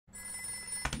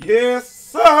Yes,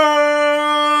 sir!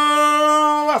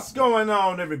 What's going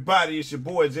on, everybody? It's your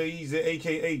boy Jay Easy,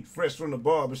 aka Fresh from the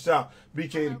Barbershop,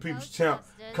 BK the People's Champ,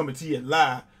 coming to you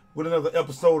live with another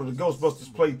episode of the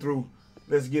Ghostbusters playthrough.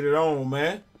 Let's get it on,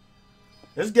 man.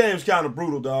 This game's kind of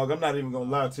brutal, dog. I'm not even gonna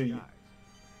lie to you.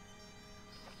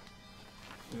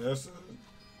 Yes.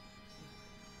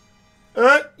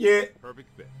 Yeah. Perfect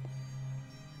fit.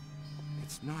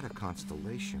 It's not a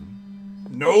constellation.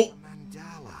 Nope. It's a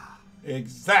mandala.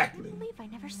 Exactly. I can't believe I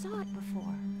never saw it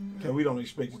before. Okay, we don't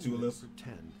expect you to, Alyssa.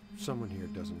 Pretend someone here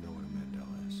doesn't know what a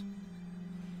mandala is.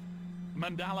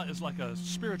 Mandala is like a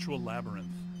spiritual labyrinth.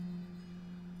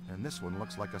 And this one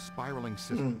looks like a spiraling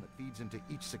system that feeds into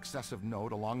each successive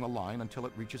node along the line until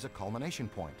it reaches a culmination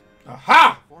point.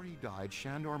 Aha! Before he died,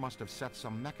 Shandor must have set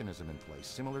some mechanism in place,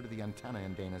 similar to the antenna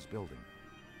in Dana's building.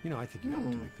 You know, I think you have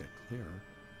to make that clearer.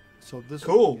 So this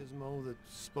Cool. gizmo that's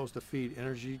supposed to feed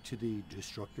energy to the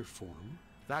destructor form?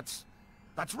 That's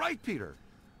right, Peter.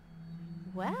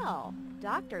 Well,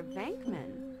 Dr.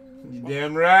 Venkman. You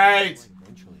damn right.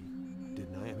 Eventually,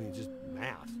 didn't I? I mean, just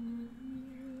math.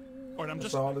 Or I'm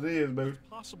That's just all it is, baby. It's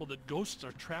possible that ghosts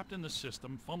are trapped in the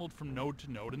system, funneled from node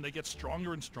to node, and they get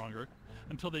stronger and stronger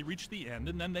until they reach the end,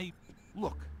 and then they...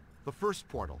 Look, the first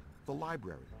portal, the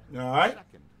library. All right.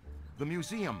 Second, the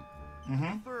museum.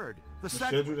 Third, the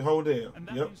Schedule Sedgewick. the whole deal. And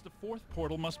that Yep. means the fourth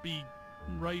portal must be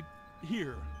right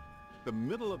here. The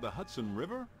middle of the Hudson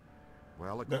River?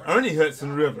 Well, The according Ernie to Hudson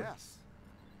that, River. Yes.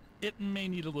 It may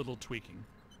need a little tweaking.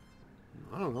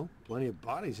 I don't know. Plenty of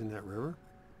bodies in that river.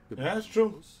 Could be That's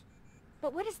true. close.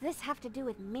 But what does this have to do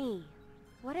with me?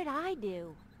 What did I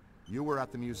do? You were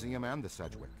at the museum and the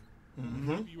Sedgewick.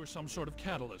 Maybe you were some sort of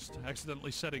catalyst,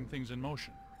 accidentally setting things in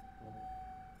motion.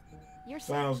 You're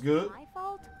saying Sounds it's good. my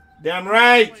fault? Damn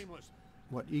right.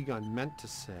 What Egon meant to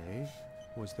say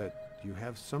was that you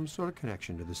have some sort of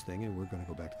connection to this thing, and we're going to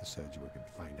go back to the Sedgewick and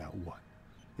find out what.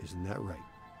 Isn't that right,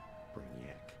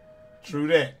 Brainiac? True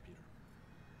that.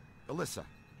 Alyssa,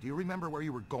 do you remember where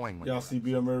you were going when Y'all you see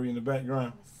Bill Murray in the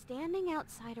background. Standing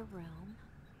outside a room,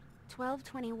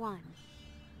 1221.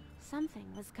 Something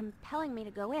was compelling me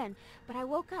to go in, but I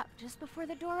woke up just before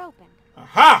the door opened.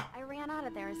 Aha! I ran out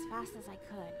of there as fast as I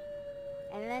could.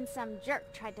 And then some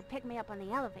jerk tried to pick me up on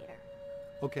the elevator.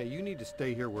 Okay, you need to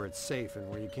stay here where it's safe and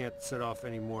where you can't set off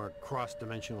any more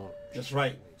cross-dimensional... That's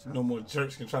right. No more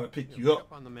jerks can try to pick you up.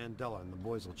 Up on the Mandela, and the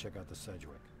boys will check out the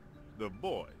Sedgewick. The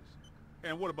boys.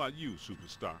 And what about you,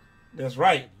 superstar? That's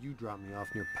right. You dropped me off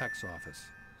near Peck's office.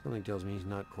 Something tells me he's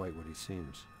not quite what he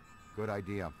seems. Good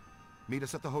idea. Meet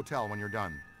us at the hotel when you're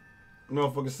done.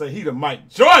 Motherfucker say he the Mike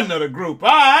Jordan of the group. All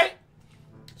right.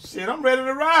 Shit, I'm ready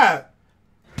to ride.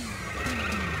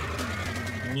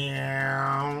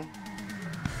 Meow.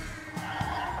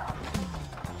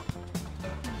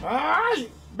 All right.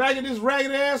 Back at this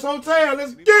ragged ass hotel.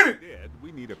 Let's get it. Dead,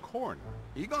 we need a coroner.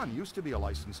 Egon used to be a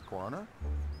licensed coroner.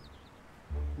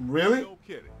 Really? No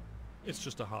kidding. It's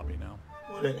just a hobby now.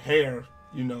 That hair,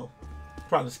 you know,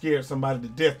 probably scared somebody to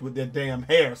death with that damn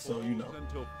hair, so you know.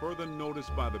 Until further notice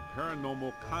by the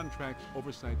Paranormal Contracts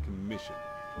Oversight Commission.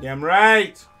 Damn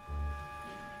right.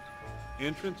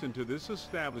 Entrance into this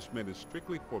establishment is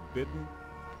strictly forbidden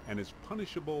and is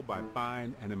punishable by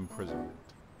fine and imprisonment.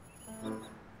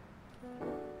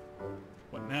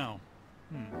 What now?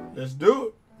 Let's do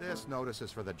it. This notice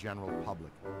is for the general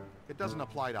public. It doesn't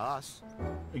apply to us.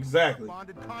 Exactly.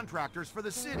 Bonded contractors for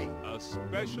the city.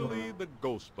 Especially the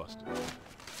Ghostbusters.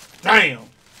 Damn.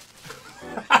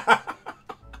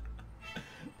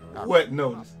 Our What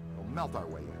notice? We'll melt our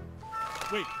way in.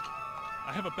 Wait,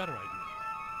 I have a better idea.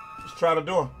 Let's try the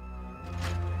door.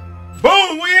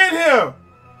 Boom, we in here.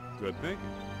 Good thinking.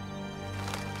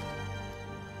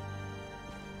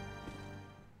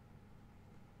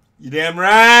 You damn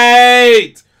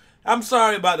right. I'm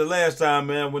sorry about the last time,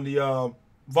 man, when the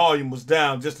volume was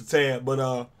down just a tad,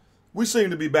 but we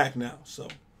seem to be back now, so.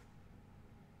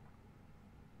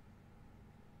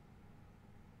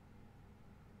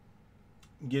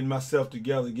 Getting myself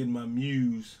together, getting my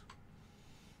muse.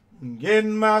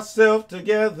 Getting myself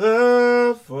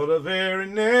together for the very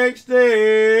next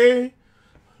day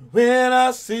when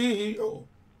I see you.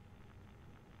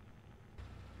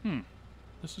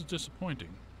 This is disappointing.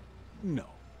 No.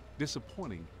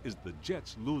 Disappointing is the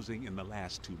Jets losing in the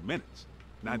last 2 minutes.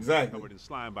 Not Exactly. being covered in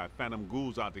slime by phantom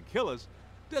ghouls out to kill us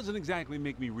doesn't exactly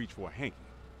make me reach for a hanky.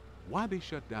 Why they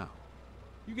shut down?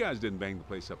 You guys didn't bang the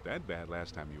place up that bad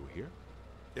last time you were here.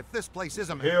 If this place is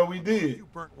a Hell, we did. You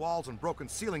burnt walls and broken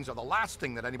ceilings are the last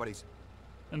thing that anybody's...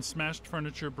 And smashed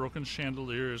furniture, broken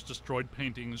chandeliers, destroyed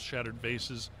paintings, shattered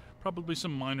vases, probably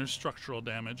some minor structural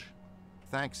damage.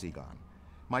 Thanks, Egon.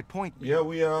 My point being, Yeah,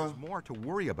 we are. there's more to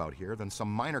worry about here than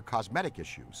some minor cosmetic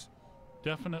issues.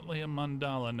 Definitely a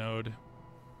mandala node.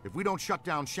 If we don't shut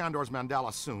down Shandor's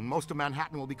mandala soon, most of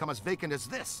Manhattan will become as vacant as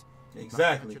this.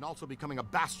 Exactly. And also becoming a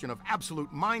bastion of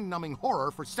absolute mind-numbing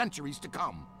horror for centuries to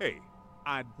come. Hey,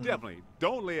 I definitely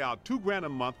don't lay out $2 grand a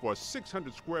month for a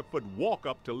 600 square foot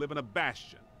walk-up to live in a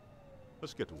bastion.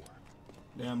 Let's get to work.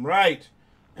 Damn right.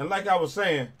 And like I was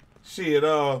saying, shit,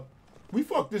 we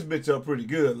fucked this bitch up pretty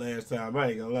good last time.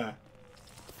 I ain't gonna lie.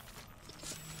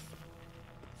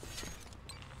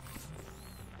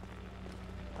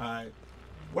 Alright.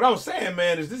 What I was saying,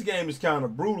 man, is this game is kind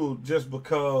of brutal just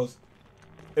because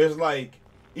it's like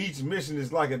each mission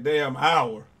is like a damn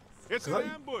hour. It's an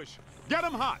ambush. Get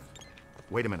them hot.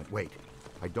 Wait a minute, wait.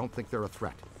 I don't think they're a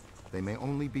threat. They may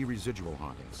only be residual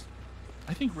hauntings.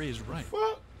 I think Ray's right.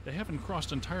 What? They haven't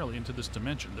crossed entirely into this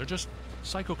dimension. They're just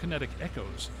psychokinetic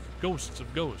echoes, ghosts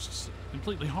of ghosts,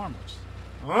 completely harmless.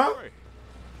 Huh? Hey,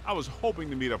 I was hoping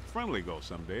to meet a friendly ghost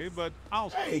someday, but I'll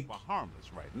Hey. stay for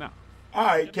harmless right now.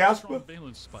 Alright, There's a strong Casper.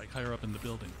 valence spike higher up in the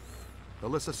building.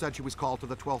 Alyssa said she was called to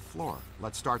the 12th floor.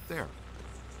 Let's start there.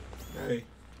 Hey.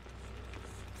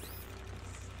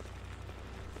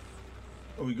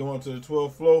 Are we going to the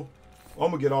 12th floor? I'm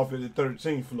gonna get off at the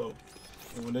 13th floor.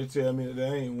 And when they tell me that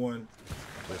there ain't one,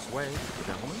 This way,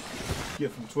 gentlemen.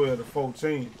 get from 12 to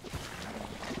 14.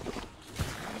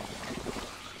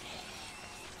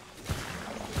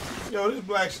 Yo, this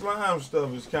black slime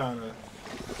stuff is kind of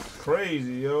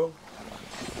crazy, yo.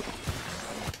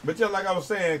 But yeah, like I was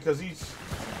saying, because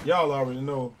y'all already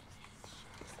know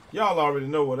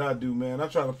what I do, man. I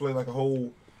try to play like a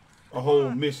whole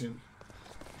mission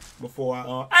before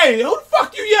I Hey, who the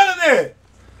fuck you yelling at?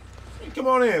 Hey, come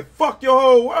on in, fuck your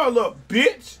whole world up,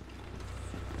 bitch.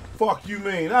 Fuck you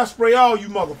mean? I spray all you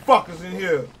motherfuckers in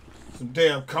here. Some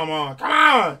damn come on.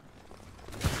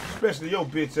 Especially your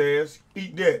bitch ass.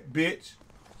 Eat that, bitch.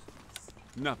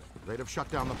 Nothing. They'd have shut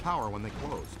down the power when they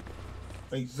closed.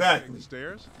 Exactly. The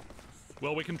stairs?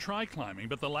 Well, we can try climbing,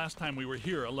 but the last time we were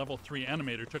here, a level 3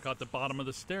 animator took out the bottom of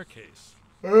the staircase.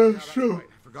 Sure. Right.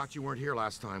 Forgot you weren't here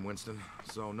last time, Winston.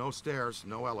 So no stairs,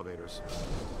 no elevators.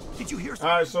 Did you hear All something?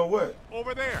 right, so what?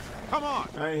 Over there. Come on.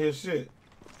 I ain't hear shit.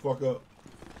 Fuck up.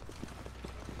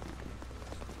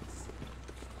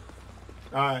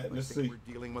 All right, let's see. We're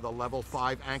dealing with a level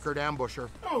 5 anchored ambusher.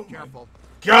 Oh, my Careful.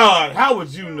 God, how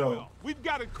would you know? We've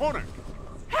got it cornered.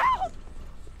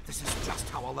 This is just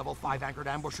how a level 5 anchored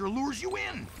ambusher lures you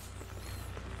in.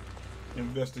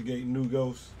 Investigating new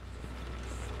ghosts.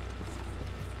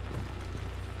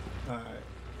 All right.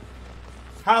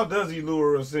 How does he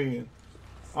lure us in?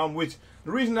 I'm with you.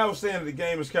 The reason I was saying that the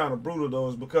game is kind of brutal, though,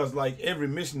 is because, like, every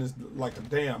mission is like a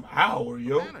damn hour,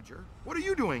 yo. Manager, what are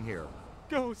you doing here?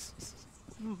 Ghosts,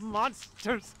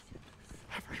 monsters,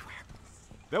 everywhere.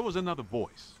 There was another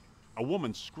voice. A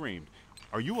woman screamed.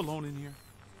 Are you alone in here?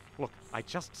 Look, I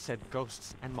just said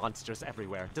ghosts and monsters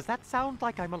everywhere. Does that sound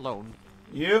like I'm alone?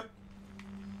 Yep.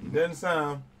 Doesn't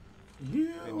sound.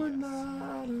 You are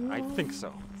not alone. I think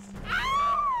so.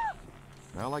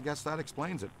 Well, I guess that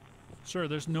explains it. Sir,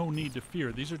 there's no need to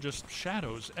fear. These are just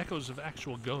shadows, echoes of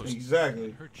actual ghosts. Exactly.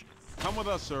 They hurt you. Come with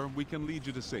us, sir. We can lead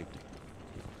you to safety.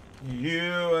 You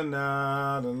are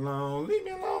not alone. Leave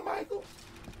me alone, Michael.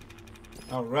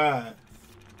 All right.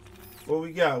 What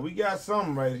we got? We got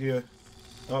something right here.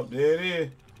 Oh, there it is.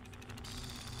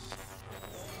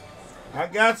 I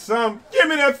got some. Give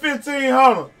me that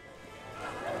 1500.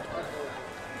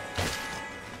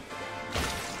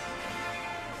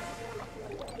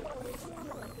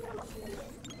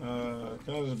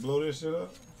 Can I just blow this shit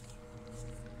up?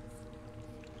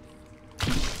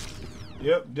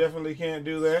 Yep, definitely can't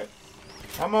do that.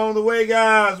 I'm on the way,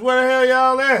 guys. Where the hell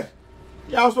y'all at?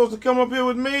 Y'all supposed to come up here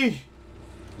with me.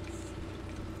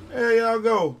 There y'all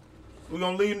go. We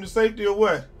gonna lead them to safety or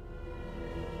what?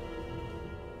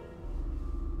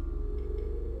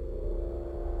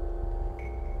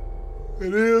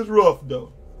 It is rough,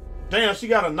 though. Damn, she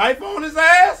got a knife on his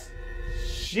ass?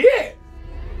 Shit.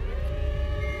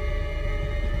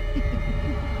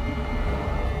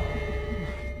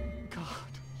 God,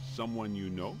 Someone you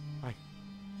know? I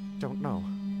don't know.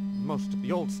 Most of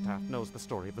the old staff knows the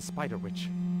story of the Spider Witch.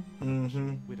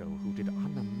 Mm-hmm. Widow who did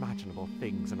unimaginable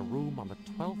things in a room on the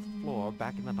 12th floor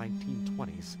back in the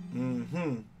 1920s.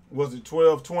 Mm-hmm. Was it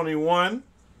 1221?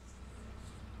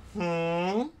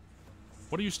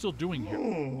 What are you still doing here?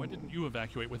 Why didn't you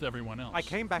evacuate with everyone else? I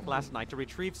came back last night to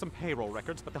retrieve some payroll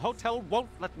records, but the hotel won't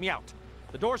let me out.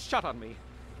 The door's shut on me,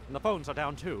 and the phones are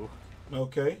down too.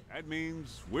 Okay. That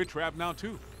means we're trapped now,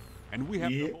 too. And we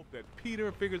have Yeah. to hope that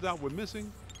Peter figures out we're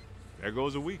missing. There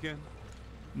goes a weekend.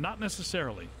 Not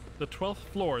necessarily. The 12th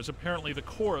floor is apparently the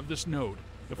core of this node.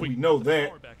 If we know put the that.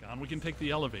 power back on, we can take the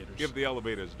elevators. If the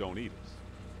elevators don't eat us.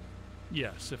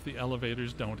 Yes, if the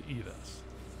elevators don't eat us.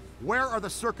 Where are the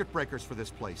circuit breakers for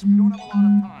this place? We don't have a lot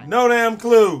of time. No damn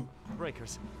clue.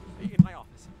 Breakers. In my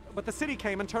office. But the city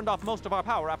came and turned off most of our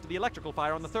power after the electrical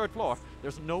fire on the 3rd floor.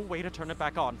 There's no way to turn it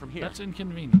back on from here. That's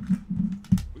inconvenient.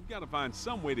 We've got to find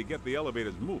some way to get the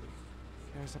elevators moving.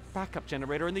 There's a backup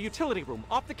generator in the utility room,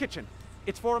 off the kitchen.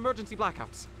 It's for emergency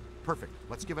blackouts. Perfect.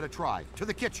 Let's give it a try. To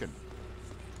the kitchen.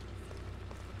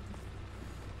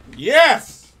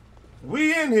 Yes!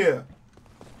 We in here.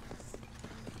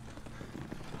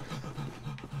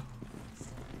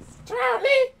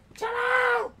 Charlie!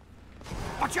 Charlie!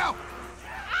 Watch out!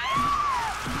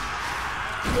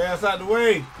 Ass out the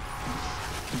way.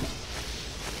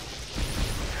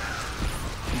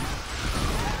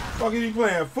 Fuck, are you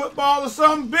playing football or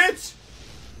something, bitch?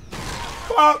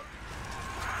 Fuck.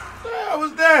 What the hell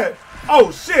was that?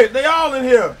 Oh shit, they all in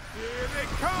here. Here they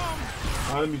come!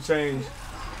 Let me change.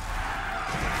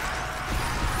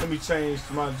 Let me change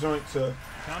my joint to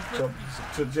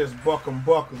just buck'em.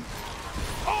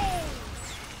 Oh!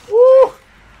 Woo!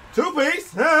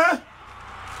 2-piece, huh?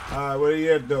 Alright, where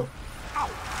you at though?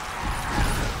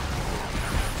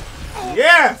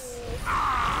 Yes!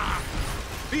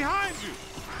 Behind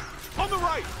you! On the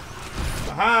right!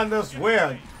 Behind us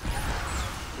where?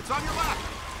 It's on your left.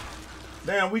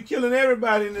 Damn, we killing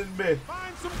everybody in this bitch.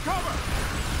 Find some cover!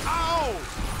 Ow!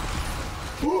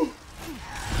 Woo.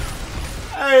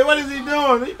 Hey, what is he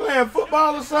doing? He playing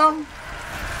football or something?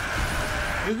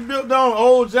 Is he built on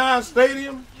old Giant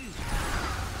Stadium?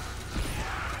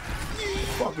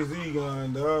 Fuck is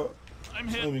Egon, dog? I'm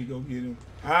hit. Let me go get him.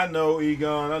 I know,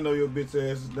 Egon. I know your bitch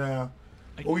ass is down.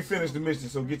 But we finished the mission,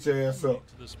 so get your ass up.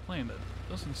 To this plane that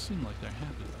doesn't seem like they're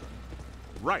happy about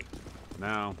it. Right.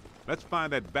 Now, let's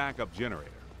find that backup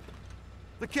generator.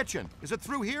 The kitchen. Is it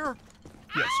through here?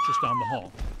 Yes, just down the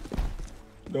hall.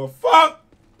 The fuck?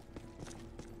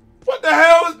 What the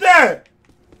hell was that?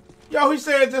 Yo, he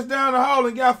said just down the hall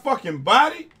and got fucking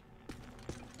body?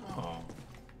 Oh.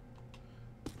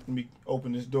 Let me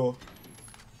open this door.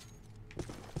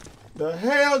 The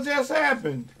hell just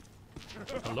happened?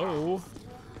 Hello?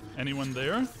 Anyone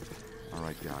there? All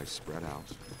right, guys, spread out.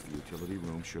 The utility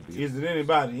room should be... Is there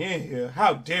anybody in here?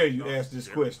 How dare you ask this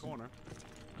question?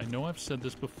 I know I've said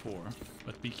this before,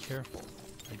 but be careful.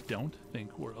 I don't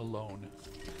think we're alone.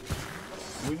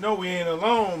 We know we ain't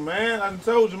alone, man. I done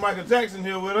told you Michael Jackson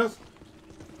here with us.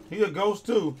 He a ghost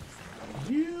too.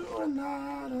 You are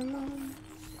not alone.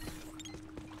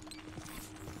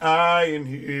 I am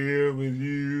here with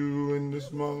you in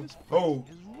this moment. Oh.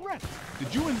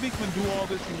 Did you and Vinkman do all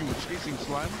this when you were chasing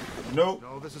Slimer? Nope.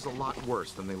 No, this is a lot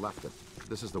worse than they left it.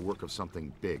 This is the work of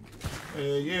something big.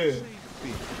 Yeah.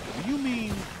 Big. Do you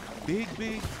mean big?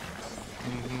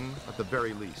 Mm-hmm. At the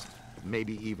very least.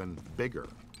 Maybe even bigger.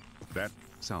 That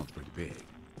sounds pretty big.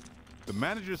 The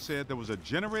manager said there was a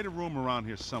generator room around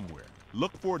here somewhere.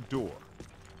 Look for a door.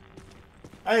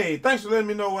 Hey, thanks for letting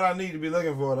me know what I need to be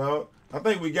looking for, dog. I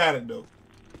think we got it, though.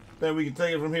 I think we can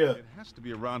take it from here. It has to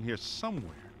be around here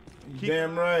somewhere. You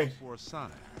damn right. For a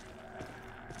sign.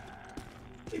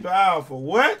 Keep an eye out for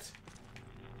what?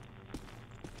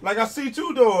 Like I see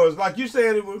 2 doors. Like you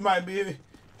said it might be.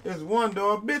 It's 1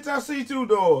 door. Bitch, I see 2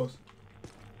 doors.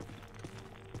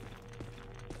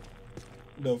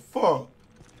 The fuck?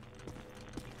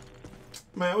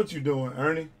 Man, what you doing,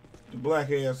 Ernie? The black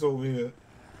ass over here.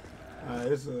 Alright,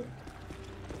 it's a...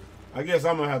 I guess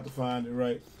I'm gonna have to find it,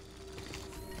 right?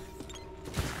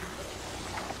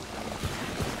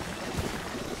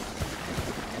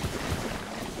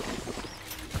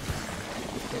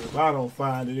 If I don't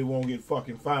find it, it won't get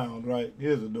fucking found, right?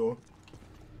 Here's the door.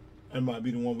 That might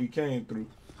be the one we came through.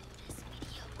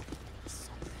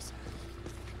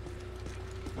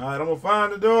 Alright, I'm gonna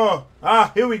find the door.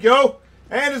 Ah, here we go.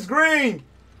 And it's green.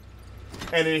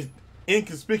 And it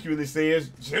inconspicuously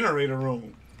says generator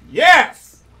room.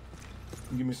 Yes!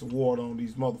 Give me some water on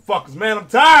these motherfuckers, man. I'm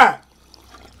tired.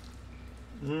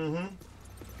 Mm-hmm.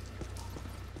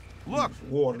 Look,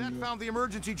 water, Dad found the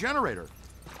emergency generator.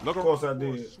 Look, of course I for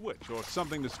a did. switch or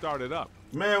something to start it up.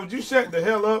 Man, would you shut the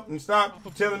hell up and stop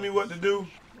telling me what to do?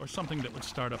 Or something that would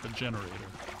start up a generator.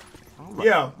 Right.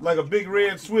 Yeah, like a big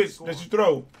red switch that you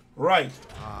throw. Right.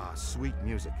 Ah, sweet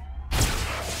music.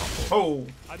 Oh.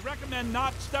 I'd recommend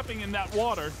not stepping in that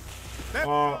water. That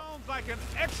sounds like an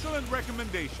excellent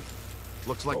recommendation.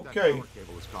 Looks like that Okay. power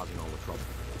cable is causing all the trouble.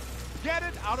 Get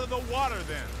it out of the water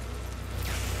then.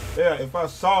 Yeah, if I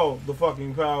saw the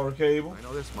fucking power cable. I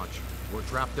know this much. We're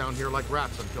trapped down here like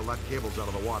rats until that cable's out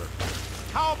of the water.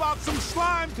 How about some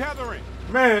slime tethering?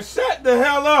 Man, shut the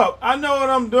hell up. I know what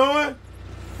I'm doing.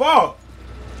 Fuck.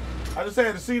 I just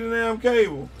had to see the damn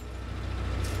cable.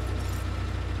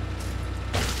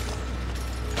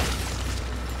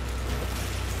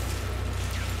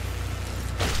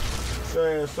 Get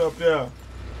your ass up there.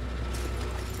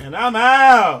 And I'm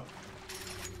out.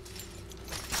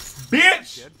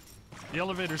 Bitch! The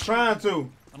elevator's Trying to.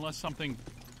 Unless something...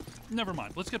 Never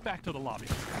mind. Let's get back to the lobby.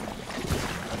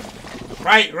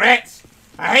 Right, rats.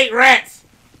 I hate rats.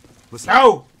 Listen.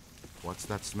 No. What's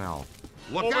that smell?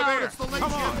 Look Over out! there. It's the late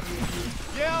Come on.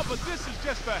 shift. Yeah, but this is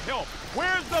just for help.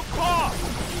 Where's the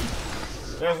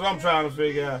boss? That's what I'm trying to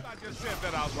figure out. I just said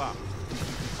that out loud.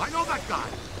 I know that guy.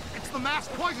 It's the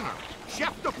masked poisoner,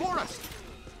 Chef DeForest.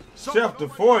 So Chef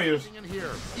DeForest? in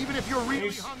here, even if you're really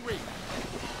He's- hungry.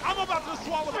 I'm about to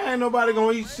swallow Ain't nobody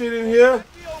gonna eat shit in here.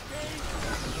 Be okay.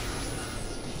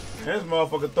 This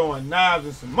motherfucker throwing knives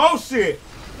and some more shit.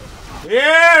 Yeah,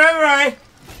 that's right.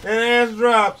 That ass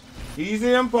drops.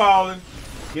 Easy and Paulin.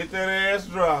 Get that ass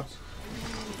dropped.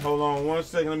 Hold on 1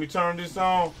 second. Let me turn this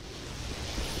on.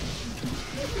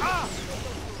 Ah,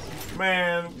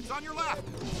 Man. It's on your left.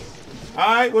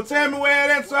 Alright, well tell me where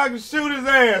that so I can shoot his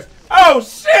ass. Oh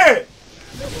shit!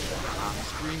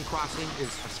 Screen crossing is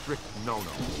a strict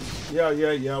no-no.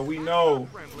 Yeah, we know.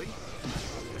 Friendly.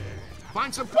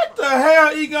 Find some. What the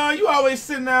hell, Egon? You always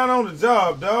sitting down on the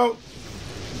job, dog.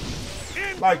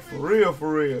 Like for real,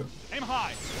 for real. Aim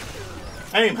high.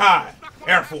 Aim high.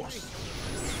 Air Force.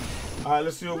 Alright,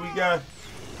 let's see what we got.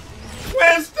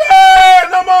 Winston!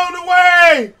 I'm on the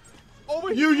way!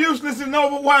 over You useless in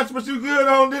Overwatch, but you good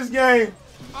on this game.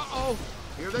 Uh-oh.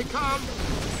 Here they come.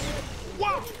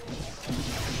 Wow.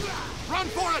 Run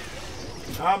for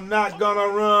it. I'm not gonna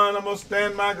run. I'm gonna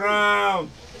stand my ground.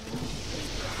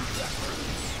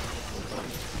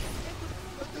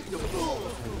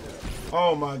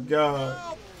 Oh my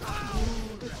god.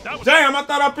 Damn, I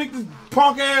thought I picked this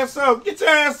punk ass up. Get your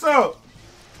ass up.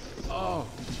 Oh.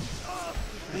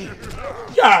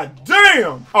 God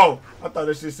damn. Oh, I thought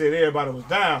that shit said everybody was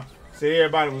down. Said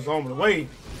everybody was on the way.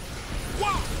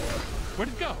 Where'd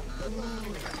it go?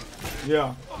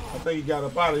 Yeah, I think he got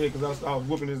up out of here because I was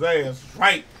whooping his ass.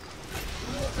 Right.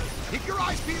 Keep your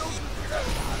eyes peeled.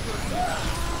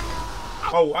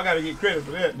 Oh, I gotta get credit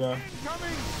for that, though.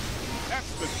 Coming.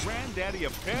 That's the granddaddy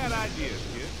of bad ideas,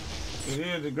 kid. It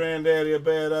is the granddaddy of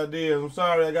bad ideas. I'm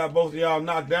sorry I got both of y'all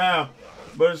knocked down,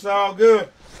 but it's all good.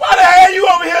 Why the hell you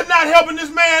over here not helping this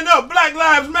man up? Black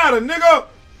Lives Matter, nigga.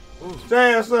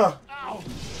 Stay ass up. Ow.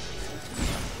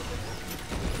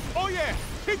 Oh yeah,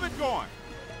 keep it going.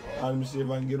 Let me see if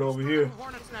I can get over here.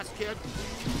 Hornet's nest, kid.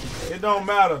 It don't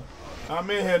matter. I'm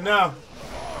in here now.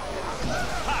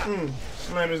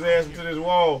 Slam his ass into this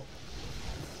wall.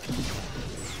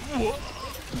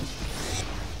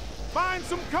 Find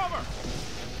some cover.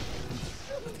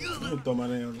 Let me throw my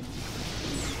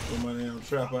damn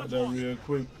trap out there real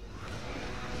quick.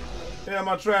 Yeah,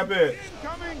 my trap at.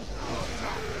 Coming.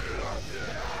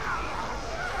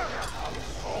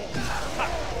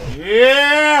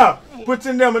 Yeah! Put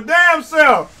in there my damn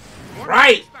self.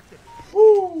 Right.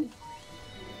 Woo.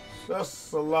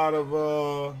 That's a lot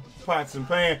of pots and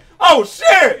pans. Oh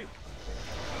shit!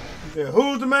 Yeah,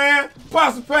 who's the man?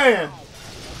 Pots and pans.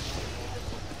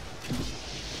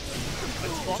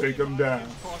 Take him down.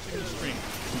 Crossing the stream.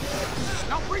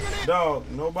 Now bring it in. Dog,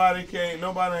 nobody ain't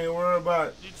worried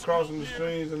about crossing the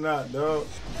streams or not, dog.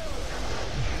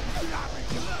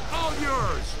 All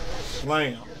yours.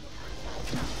 Slam.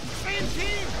 Same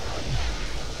team.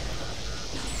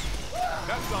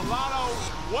 That's a lot of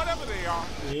whatever they are.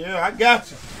 Yeah, I got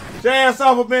you. Get your ass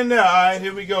off up in there. All right,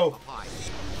 here we go.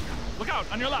 Look out,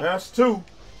 on your left. That's two.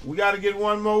 We got to get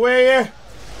one more. Where at?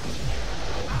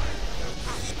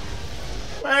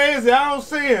 Where is he? I don't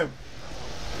see him.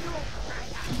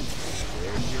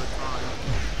 There's your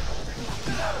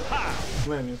time.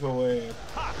 Slam his whole ass.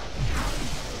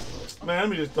 Man, let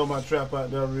me just throw my trap out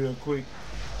there real quick.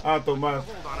 Let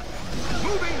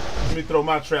me throw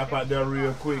my trap out there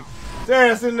real quick.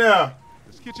 Dance in there.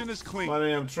 This kitchen is clean. My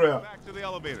damn trap. Back to the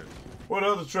elevator. What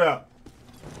other trap?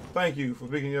 Thank you for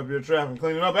picking up your trap and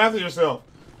cleaning up after yourself.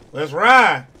 Let's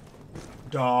ride.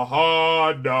 Da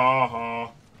ha da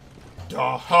ha.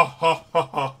 Da ha ha ha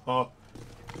ha ha.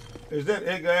 Is that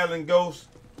Edgar Allan Ghost?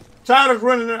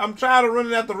 I'm tired of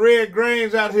running after Red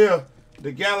Grange out here.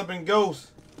 The galloping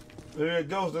ghost. The red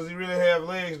ghost, does he really have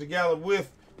legs to gallop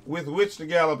with? With which to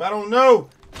gallop? I don't know.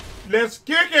 Let's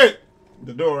kick it.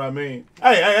 The door, I mean.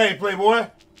 Hey, playboy.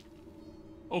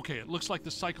 Okay, it looks like the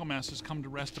psychomass has come to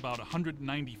rest about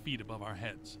 190 feet above our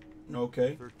heads.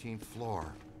 Okay. 13th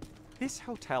floor. This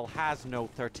hotel has no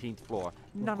 13th floor.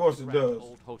 None Of course of it the grand does.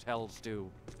 old hotels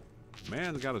do.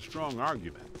 Man's got a strong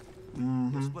argument.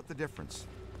 We'll split the difference.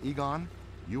 Egon,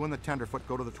 you and the tenderfoot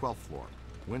go to the 12th floor.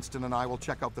 Winston and I will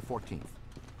check out the 14th.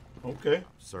 Okay.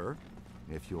 Sir,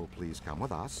 if you'll please come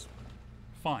with us.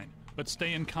 Fine, but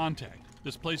stay in contact.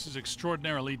 This place is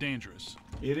extraordinarily dangerous.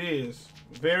 It is.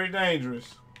 Very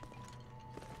dangerous.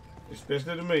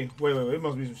 Especially to me. Wait. There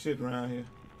must be some shit around here.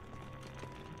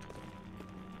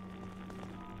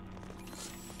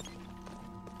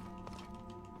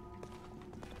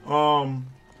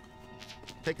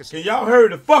 Take a Can seat. y'all hurry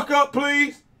the fuck up,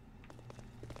 please?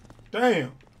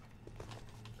 Damn.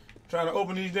 Trying to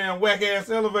open these damn whack-ass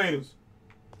elevators.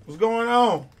 What's going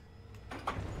on?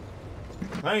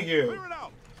 Thank you. Clear it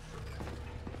out.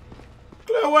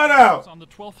 Clear what It's out? on the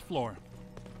 12th floor.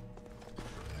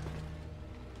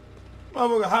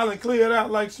 Motherfucker hollering clear it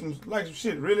out like some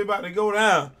shit really about to go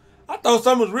down. I thought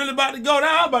something was really about to go down.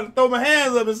 I'm about to throw my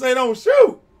hands up and say don't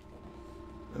shoot.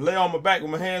 And lay on my back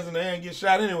with my hands in the air and get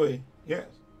shot anyway. Yes.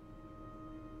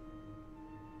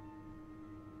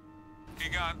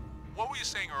 Egon, what were you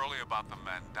saying earlier about the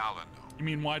mandala note? You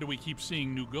mean, why do we keep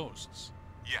seeing new ghosts?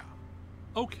 Yeah.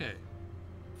 Okay.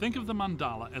 Think of the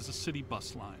mandala as a city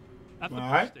bus line. At the bus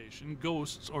Alright. station,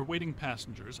 ghosts or waiting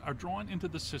passengers are drawn into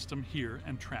the system here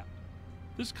and trapped.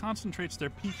 This concentrates their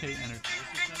PK energy,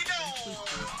 which is then eventually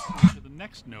forced to the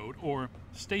next node or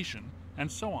station,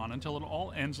 and so on until it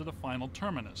all ends at a final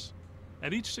terminus.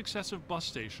 At each successive bus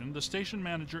station, the station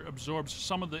manager absorbs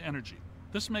some of the energy.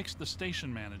 This makes the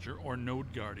station manager, or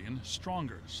node guardian,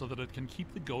 stronger so that it can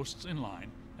keep the ghosts in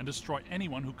line and destroy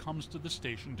anyone who comes to the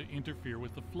station to interfere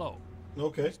with the flow.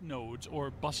 Okay. These nodes,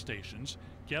 or bus stations,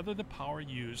 gather the power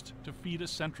used to feed a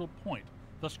central point,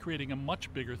 thus creating a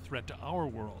much bigger threat to our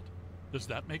world. Does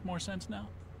that make more sense now?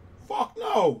 Fuck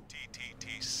no.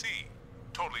 TTTC,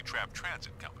 Totally Trapped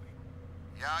Transit Company.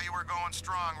 Yeah, you were going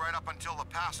strong right up until the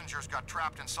passengers got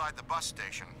trapped inside the bus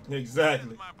station. Exactly.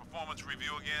 Here's my performance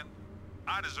review again.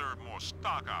 I deserve more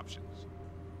stock options.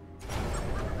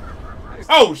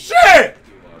 Oh shit!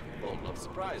 Full of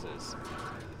surprises.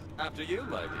 After you,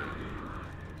 my dear.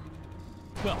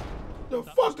 Well, The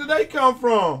fuck did they come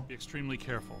from? be extremely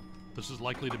careful. This is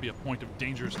likely to be a point of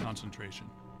dangerous concentration.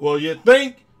 Well, you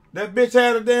think that bitch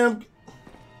had a damn...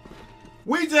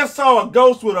 We just saw a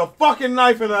ghost with a fucking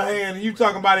knife in her hand and you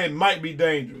talking about it might be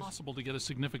dangerous. Possible to get a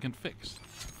significant fix.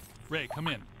 Ray, come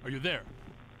in. Are you there?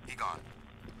 Egon,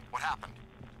 what happened?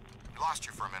 We lost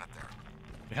you for a minute there.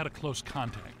 We had a close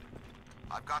contact.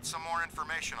 I've got some more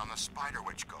information on the Spider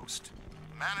Witch ghost.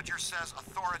 Manager says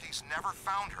authorities never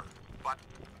found her, but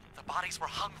The bodies were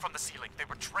hung from the ceiling. They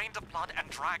were drained of blood and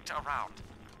dragged around.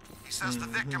 he says the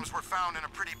victims were found in a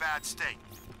pretty bad state.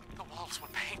 The walls were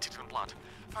painted in blood.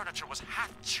 Furniture was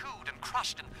half chewed and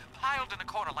crushed and piled in a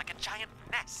corner like a giant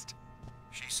nest.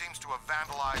 She seems to have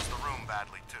vandalized the room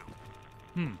badly, too.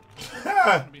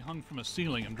 To be hung from a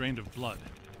ceiling and drained of blood.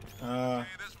 I'll tell you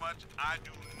this much, I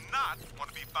do not want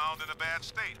to be found in a bad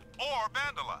state or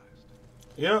vandalized.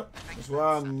 Yep. That's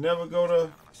why I never go to...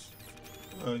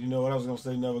 you know what, I was going to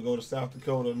say never go to South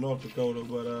Dakota or North Dakota,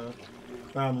 but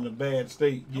found in a bad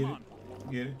state. Get Come it?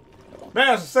 on. Get it? Man,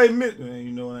 I should say man,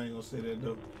 you know I ain't going to say that,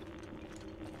 though.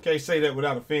 Can't say that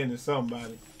without offending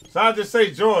somebody. So I'll just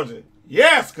say Georgia.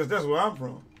 Yes, because that's where I'm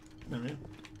from. I mean.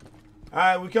 All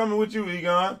right, we coming with you,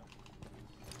 Egon.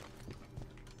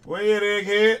 Way at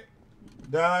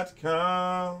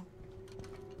egghead.com.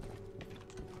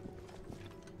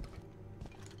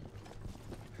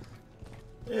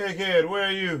 Egghead, where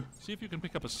are you? See if you can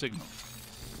pick up a signal.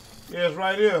 Yeah, it's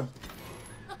right here.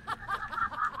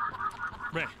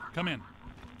 Ray, come in.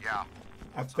 Yeah.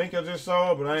 I think I just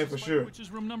saw it, but I ain't for sure. Which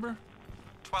is room number?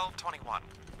 1221.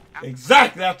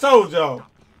 Exactly, I told y'all.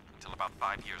 Until about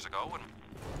 5 years ago when...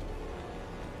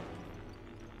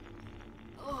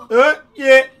 Yeah.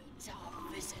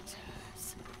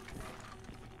 Visitors.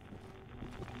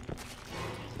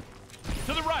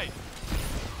 To the right.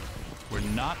 We're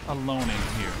not alone in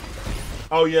here.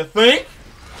 Oh, you think?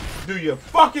 Do you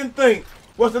fucking think?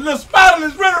 What's the little spider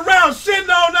that's running around shitting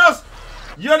on us?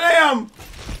 Your damn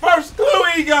first clue,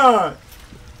 Egon.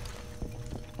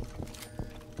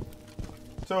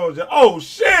 Told you. Oh,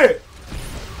 shit.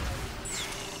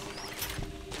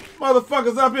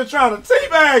 Motherfuckers up here trying to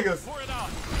teabag us. Pour it on.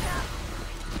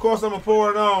 Of course I'm gonna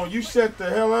pour it on. You shut the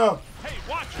hell up. Hey,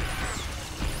 watch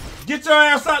it. Get your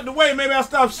ass out the way. Maybe I'll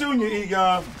stop shooting you,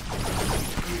 Egon.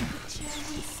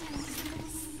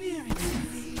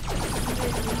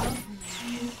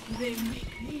 They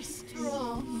make me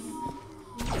strong.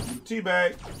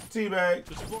 Teabag. Teabag.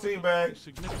 Teabag.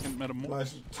 Significant metamorphosis. Like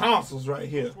some tonsils right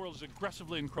here. This world is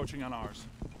aggressively encroaching on ours.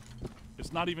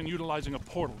 It's not even utilizing a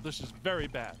portal. This is very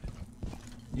bad.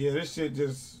 Yeah, this shit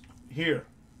just here.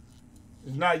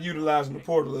 It's not utilizing the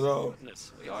portal at all.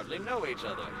 Goodness, we hardly know each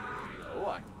other.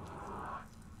 Oh,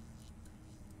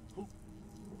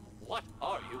 What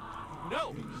are you?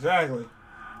 No! Exactly.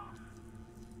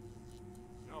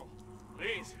 No,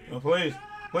 please. No, please.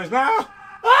 Please, now!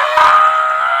 Ah!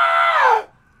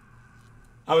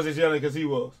 I was just yelling because he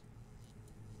was.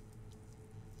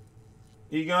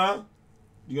 Egon?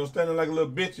 You gonna stand there like a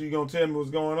little bitch or you gonna tell me what's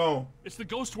going on? It's the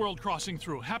ghost world crossing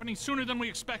through, happening sooner than we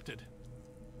expected.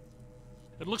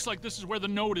 It looks like this is where the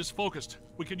node is focused.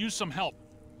 We could use some help.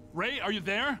 Ray, are you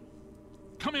there?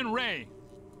 Come in, Ray.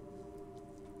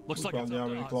 Looks like it's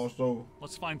already crossed over.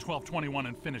 Let's find 1221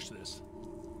 and finish this.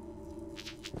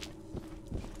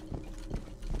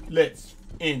 Let's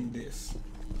end this.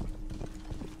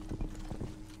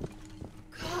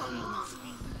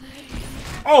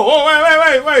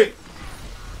 Oh, wait.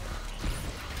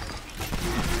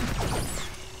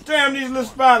 Damn, these little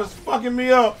spiders fucking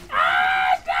me up.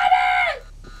 Ah, stop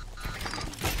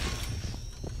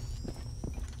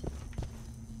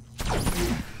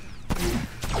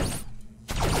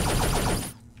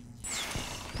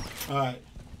it! Alright.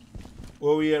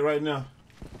 Where we at right now?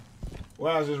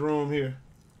 Why is this room here?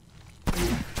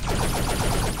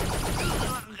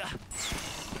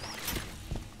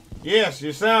 Yes,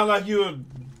 you sound like you were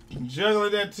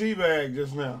juggling that tea bag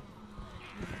just now.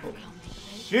 Oh,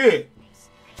 shit.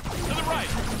 To the right.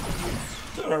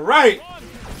 To the right.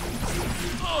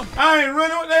 I ain't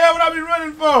running. What the hell would I be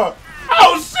running for?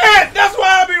 Oh shit! That's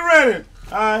why I be running.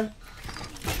 Alright.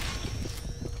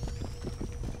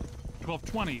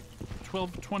 1220.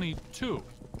 1222.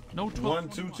 No 1221.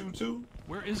 1222.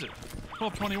 Where is it?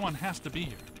 1221 has to be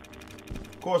here.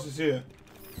 Of course it's here.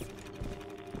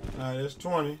 Alright, it's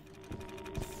 20.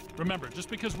 Remember, just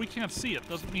because we can't see it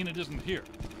doesn't mean it isn't here.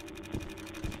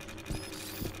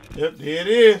 Yep, there it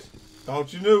is.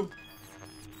 Thought you knew.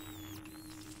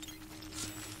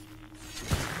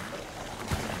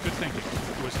 Good thinking.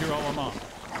 It was here all along.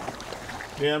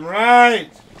 Damn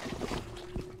right.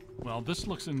 Well, this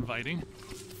looks inviting.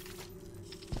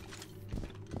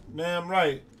 Damn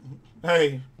right.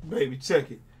 Hey, baby,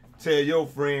 check it. Tell your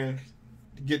friends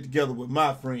to get together with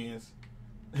my friends,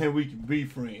 and we can be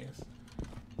friends.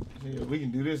 Yeah, we can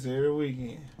do this every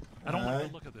weekend. I don't like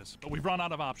the look of this, but we've run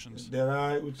out of options. Is that all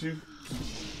right with you?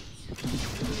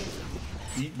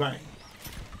 Eat bang.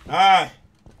 All right.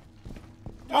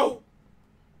 Oh,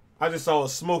 I just saw a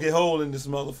smoky hole in this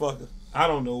motherfucker. I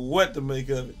don't know what to make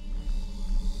of it.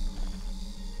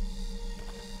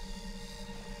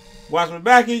 Watch my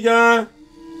back, Egon.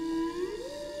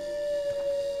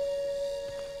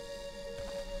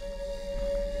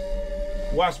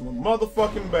 Watch my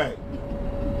motherfucking back.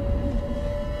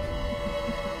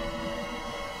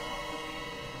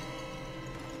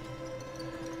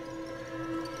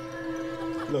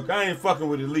 Look, I ain't fucking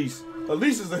with Elise.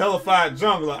 Elise is a hellified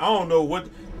jungler. I don't know what.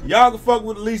 Y'all can fuck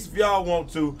with Elise if y'all want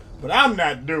to, but I'm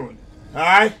not doing it.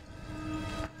 Alright?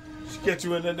 She catch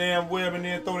you in the damn web and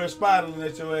then throw that spider and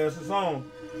let your ass is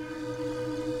on.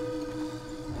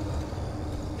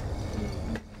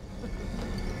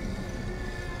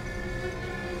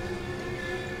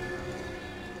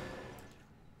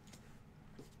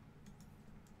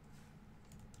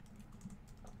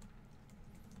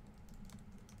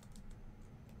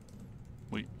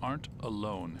 We aren't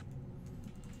alone.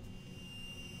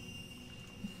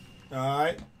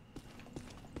 Alright.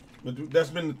 But that's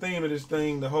been the theme of this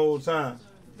thing the whole time.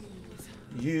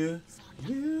 You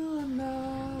are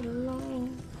not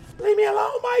alone. Leave me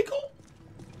alone, Michael.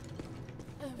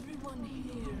 Everyone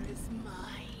here is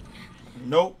mine.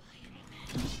 Nope.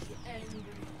 Angry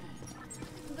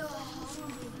men. The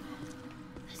hungry men.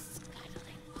 The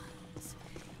scuttling ones.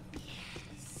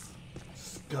 Yes.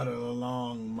 Scuttle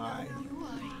along, my. You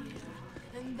are here,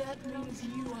 and that means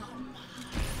you are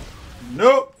mine.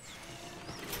 Nope.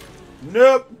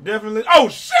 Nope. Definitely. Oh,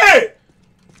 shit!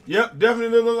 Yep,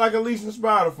 definitely look like Elise in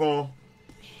spider form.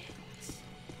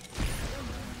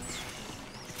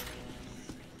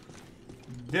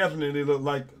 Definitely look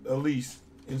like Elise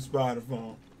in spider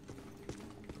form.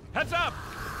 Heads up!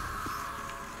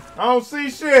 I don't see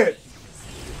shit.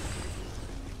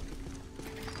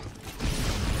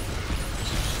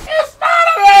 It's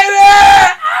Spider Lady!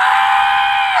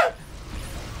 Ah!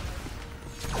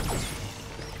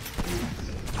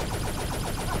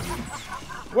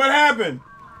 What happened?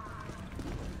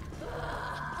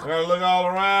 I gotta look all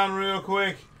around real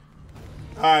quick.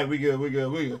 All right, we good.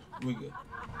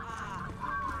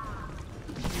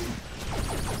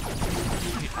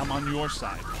 I'm on your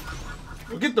side.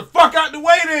 Well, get the fuck out the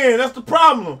way then. That's the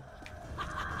problem.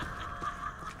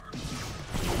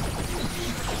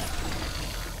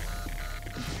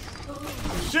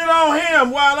 Shit on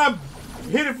him while I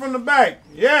hit it from the back.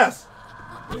 Yes.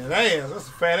 Yeah, that ass. That's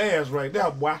a fat ass right there,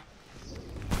 boy.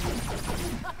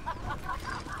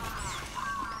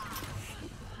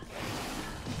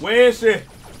 Where is she?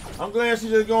 I'm glad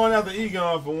she's just going after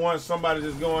Egon for once. Somebody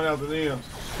just going after them.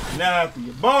 Not after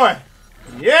you. Boy.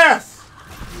 Yes.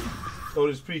 Throw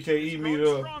this PKE meter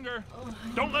up. Stronger.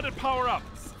 Don't let it power up.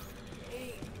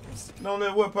 Don't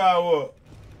let what power up?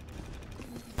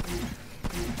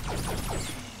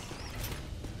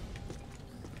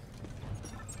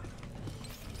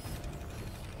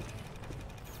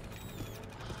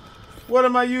 What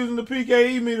am I using the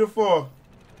PKE meter for?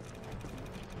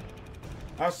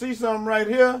 I see something right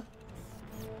here.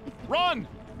 Run!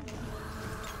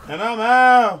 And I'm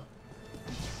out.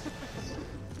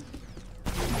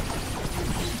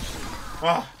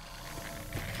 Ah,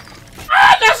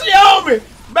 now she on me.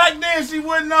 Back then she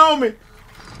wasn't on me.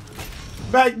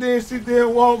 Back then she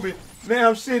didn't want me. Now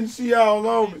I'm sitting, she all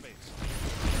on me.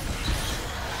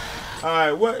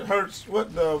 Alright, what hurts?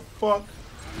 What the fuck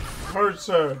hurts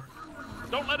her?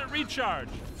 Don't let it recharge.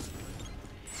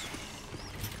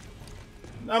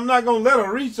 I'm not gonna let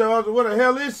her recharge. What the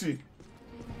hell is she?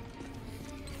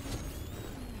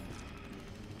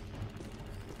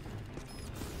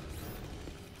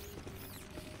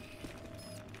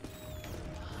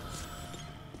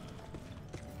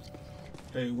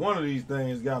 Hey, one of these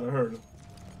things gotta hurt her.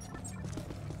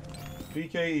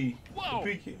 PKE. Whoa!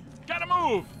 PKE. Gotta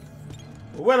move!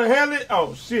 Where the hell is?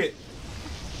 Oh shit!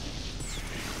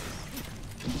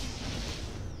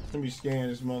 Let me scan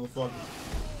this motherfucker.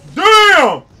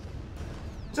 Damn!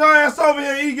 Get your ass over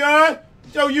here, Egon!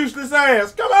 Get your useless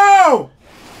ass! Come on!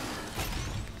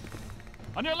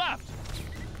 On your left!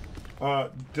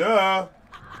 Duh.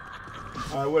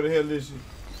 Alright, where the hell is she?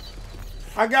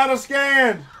 I got a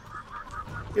scan!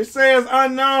 It says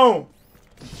unknown.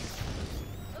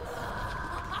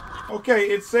 Okay,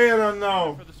 it said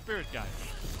unknown. For the spirit guide.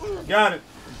 Got it.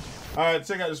 Alright,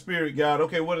 check out the spirit guide.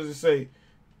 Okay, what does it say?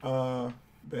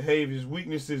 Behaviors,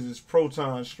 weaknesses is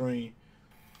proton stream.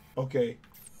 Okay.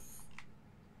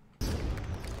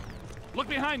 Look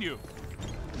behind you.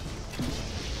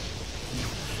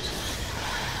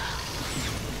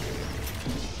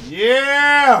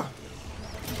 Yeah!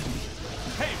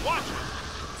 Hey, watch it!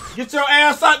 Get your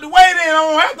ass out the way then, I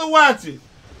don't have to watch it.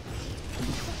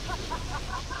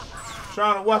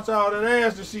 Trying to watch all that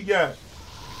ass that she got.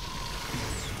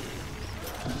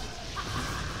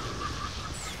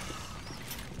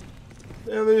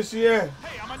 The hell is she at?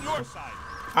 Hey, I'm on your side.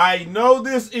 I know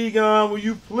this, Egon. Will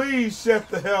you please shut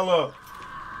the hell up?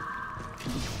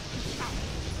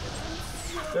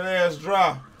 That ass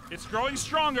dry. It's growing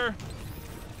stronger.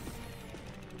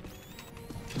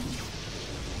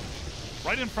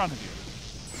 Right in front of you.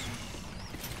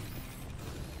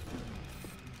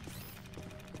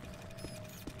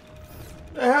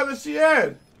 The hell is she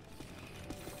at?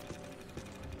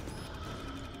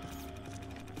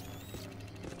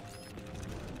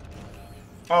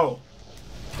 Oh.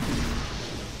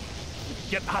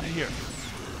 Get out of here.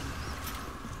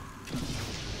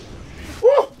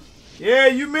 Woo! Yeah,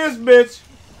 you missed, bitch.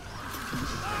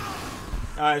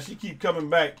 Alright, she keep coming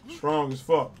back strong as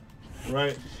fuck.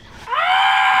 Right?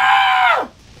 Ah!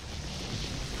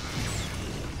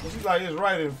 She's like it's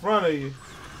right in front of you.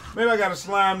 Maybe I gotta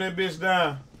slime that bitch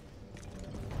down.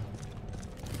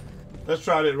 Let's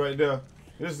try that right there.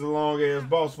 This is a long ass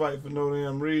boss fight for no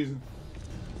damn reason.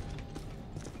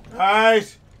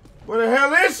 Alright. Where the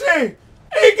hell is she?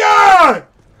 Egon!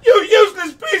 You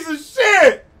useless piece of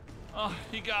shit! Oh,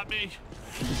 he got me.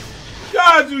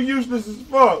 God, you useless as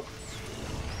fuck.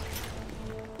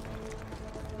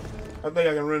 I think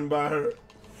I can run by her.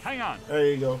 Hang on. There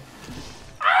you go.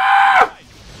 Ah!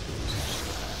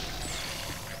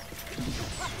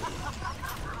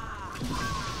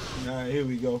 Alright, here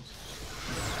we go.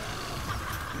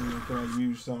 Can I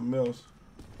use something else?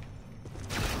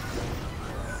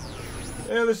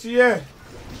 Hell is she at?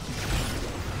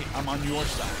 Hey, I'm on your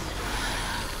side.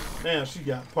 Damn, she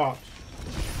got popped.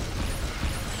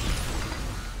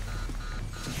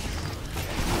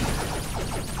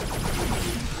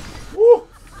 Woo!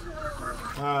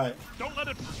 Alright. Don't let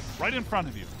it. Right in front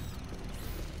of you.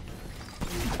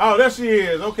 Oh, there she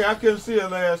is. Okay, I couldn't see her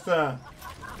last time.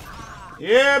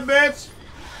 Yeah, bitch.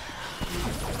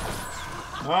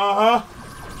 Uh-huh.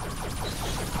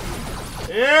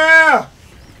 Yeah.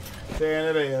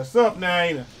 Tearing that ass up now,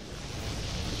 ain't it?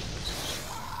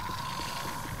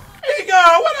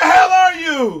 Egon, where the hell are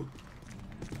you?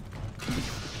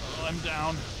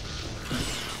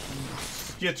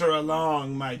 Skitter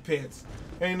along, my pets.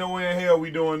 Ain't no way in hell we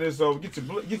doing this over. Get your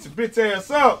bitch ass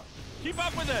up. Keep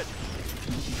up with it.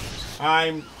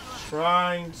 I'm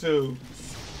trying to.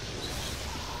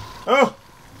 Oh.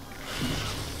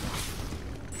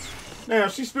 Now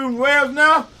she spewing webs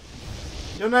now.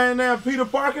 Your name now Peter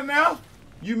Parker now.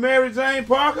 You married Jane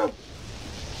Parker.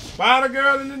 Spider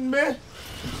Girl in this mess.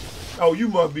 Oh, you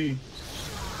must be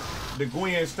the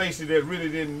Gwen Stacy that really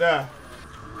didn't die.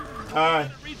 Alright.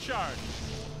 Recharge.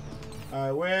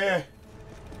 Alright, where?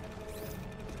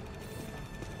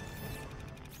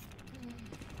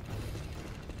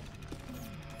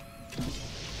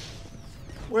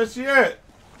 Where's she at?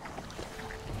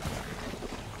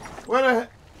 Where the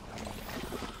heck?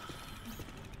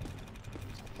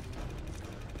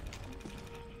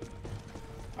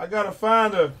 I gotta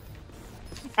find her.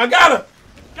 I got her!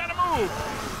 Gotta move!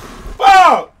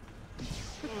 Fuck!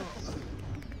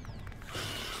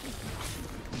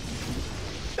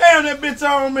 Damn, that bitch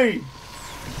on me!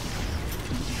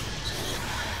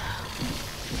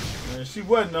 Man, she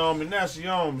wasn't on me, now she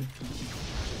on me.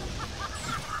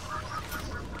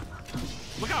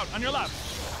 Look out, on your left.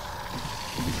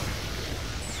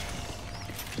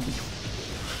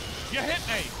 You hit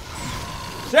me!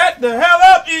 Shut the hell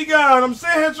up, Egon! I'm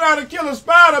sitting here trying to kill a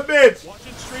spider, bitch!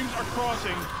 Watching streams are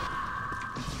crossing.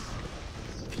 I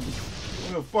don't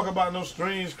give a fuck about no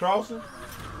streams crossing.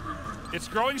 It's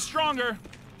growing stronger.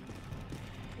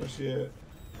 Where's she at?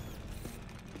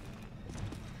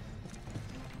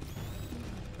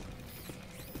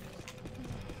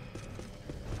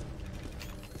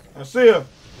 I see her.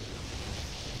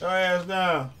 Her ass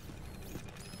down.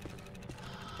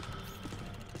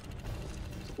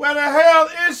 Where the hell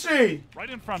is she? Right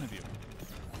in front of you.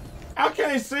 I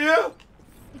can't see her.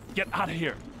 Get out of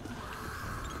here.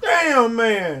 Damn,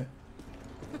 man.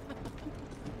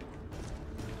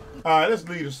 Alright, let's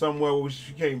lead her somewhere where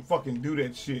she can't fucking do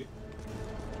that shit.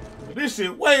 This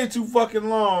shit way too fucking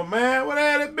long, man. Where the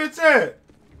hell that bitch at?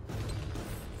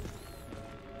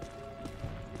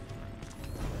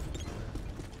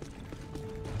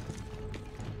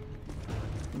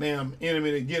 Damn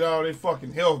enemy to get all their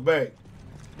fucking health back.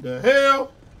 The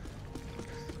hell?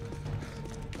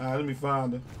 Alright, let me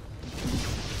find her.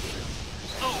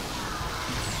 Oh.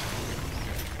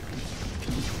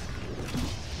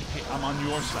 Hey, I'm on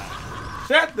your side.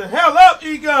 Shut the hell up,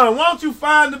 Egon. Why don't you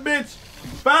find the bitch?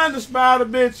 Find the spider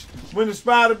bitch when the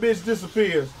spider bitch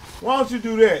disappears. Why don't you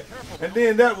do that? And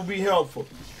then that will be helpful.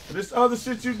 This other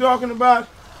shit you talking about,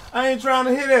 I ain't trying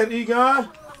to hit that, Egon.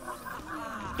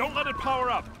 Don't let it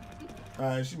power up.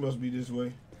 Alright, she must be this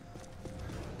way.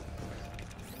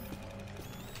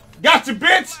 Gotcha,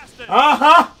 bitch!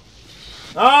 Uh-huh!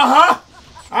 Uh-huh!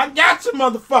 I got you,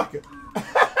 motherfucker!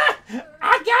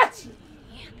 I got you!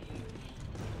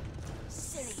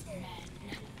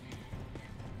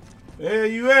 Where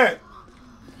you at?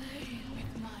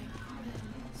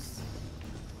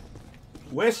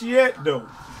 Where she at, though?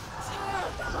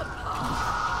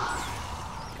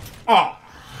 Oh,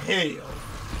 hell.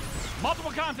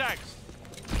 Multiple contacts.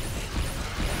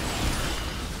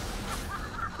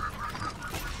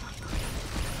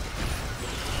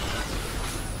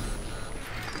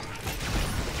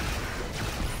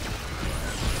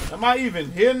 Am I even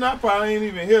hitting her? I probably ain't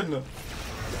even hitting her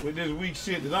with this weak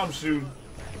shit that I'm shooting.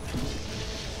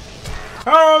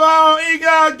 Hold on,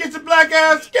 Egon, get your black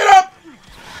ass, get up!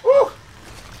 Woo!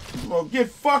 I'm gonna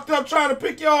get fucked up trying to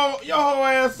pick your whole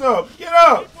ass up. Get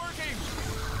up!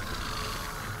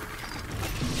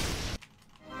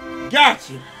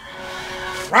 Gotcha.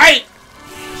 Right!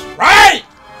 Right!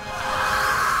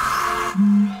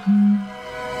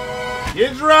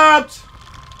 Get dropped!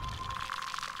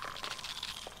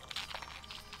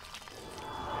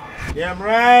 Damn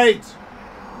right!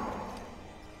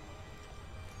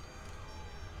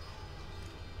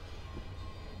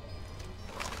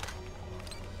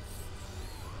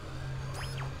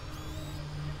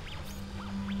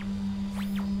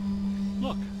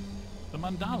 Look, the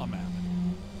mandala map.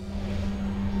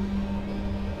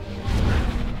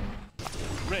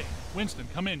 Ray, Winston,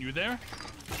 come in. You there?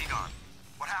 Egon,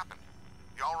 what happened?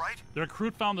 You all right? The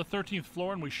recruit found the 13th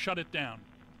floor and we shut it down.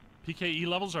 PKE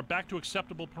levels are back to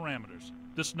acceptable parameters.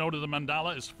 This node of the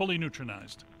mandala is fully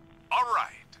neutronized. All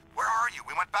right. Where are you?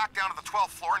 We went back down to the 12th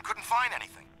floor and couldn't find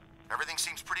anything. Everything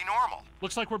seems pretty normal.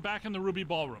 Looks like we're back in the Ruby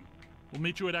Ballroom. We'll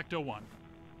meet you at Ecto 1.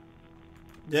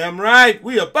 Damn right,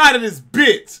 we up out of this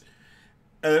bitch.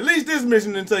 And at least this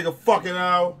mission didn't take a fucking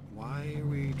hour. Why are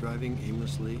we driving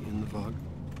aimlessly in the fog?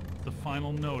 The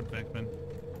final node, Beckman.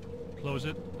 Close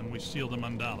it, and we seal the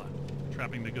mandala,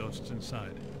 trapping the ghosts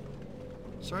inside.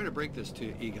 Sorry to break this to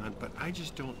you, Egon, but I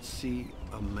just don't see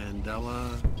a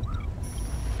Mandela.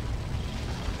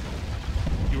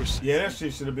 Yeah, that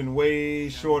shit should have been way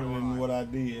shorter than what I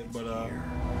did, but it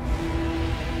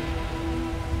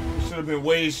should have been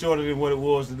way shorter than what it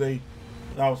was today.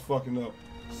 I was fucking up,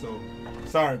 so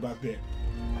sorry about that.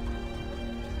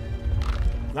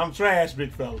 I'm trash,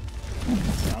 big fella.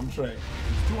 I'm trash.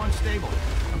 It's too unstable.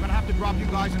 I'm gonna have to drop you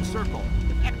guys in circle.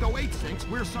 If Ecto 8 sinks,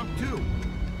 we're sunk too.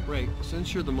 Ray,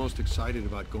 since you're the most excited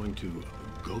about going to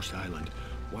Ghost Island,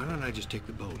 why don't I just take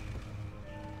the boat?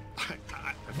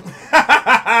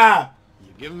 You're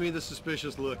giving me the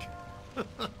suspicious look.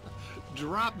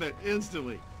 Drop it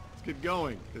instantly. Let's get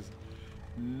going, because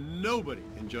nobody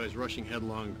enjoys rushing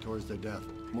headlong towards their death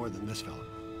more than this fella.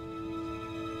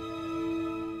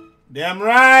 Damn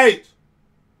right.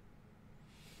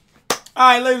 All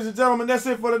right, ladies and gentlemen, that's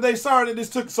it for today. Sorry that this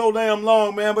took so damn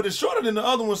long, man, but it's shorter than the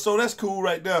other one, so that's cool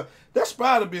right there. That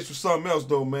spider bitch was something else,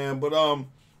 though, man. But,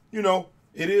 you know,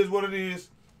 it is what it is.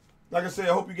 Like I said,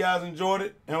 I hope you guys enjoyed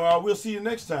it, and we'll see you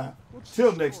next time.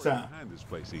 Till next time. This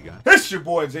place, Egon? It's your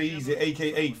boy, J-Easy,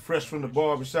 a.k.a. Fresh from the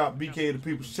Barbershop, BK the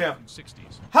People's Champ.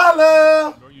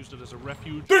 Holla! Used it as a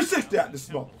refuge 360 out this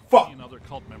motherfucker. And other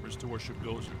cult members to worship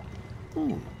Gozer.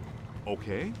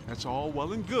 Okay, that's all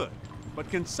well and good. But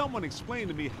can someone explain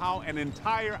to me how an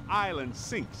entire island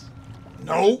sinks?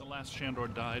 No. When the last Shandor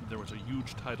died, there was a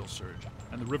huge tidal surge,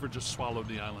 and the river just swallowed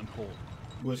the island whole.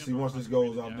 We'll see once this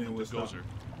goes off, then we'll stop. Gozer,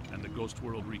 and the ghost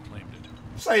world reclaimed it.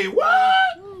 Say what?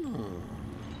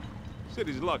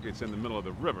 City's lucky it's in the middle of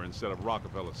the river instead of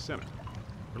Rockefeller Center.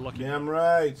 We're lucky. Damn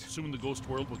right. Soon the ghost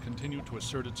world will continue to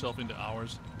assert itself into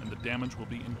ours, and the damage will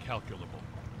be incalculable.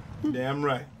 Damn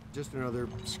right. Just another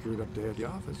screwed up day at the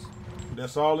office.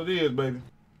 That's all it is, baby.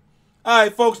 All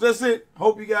right, folks, that's it.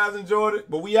 Hope you guys enjoyed it,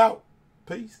 but we out.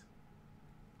 Peace.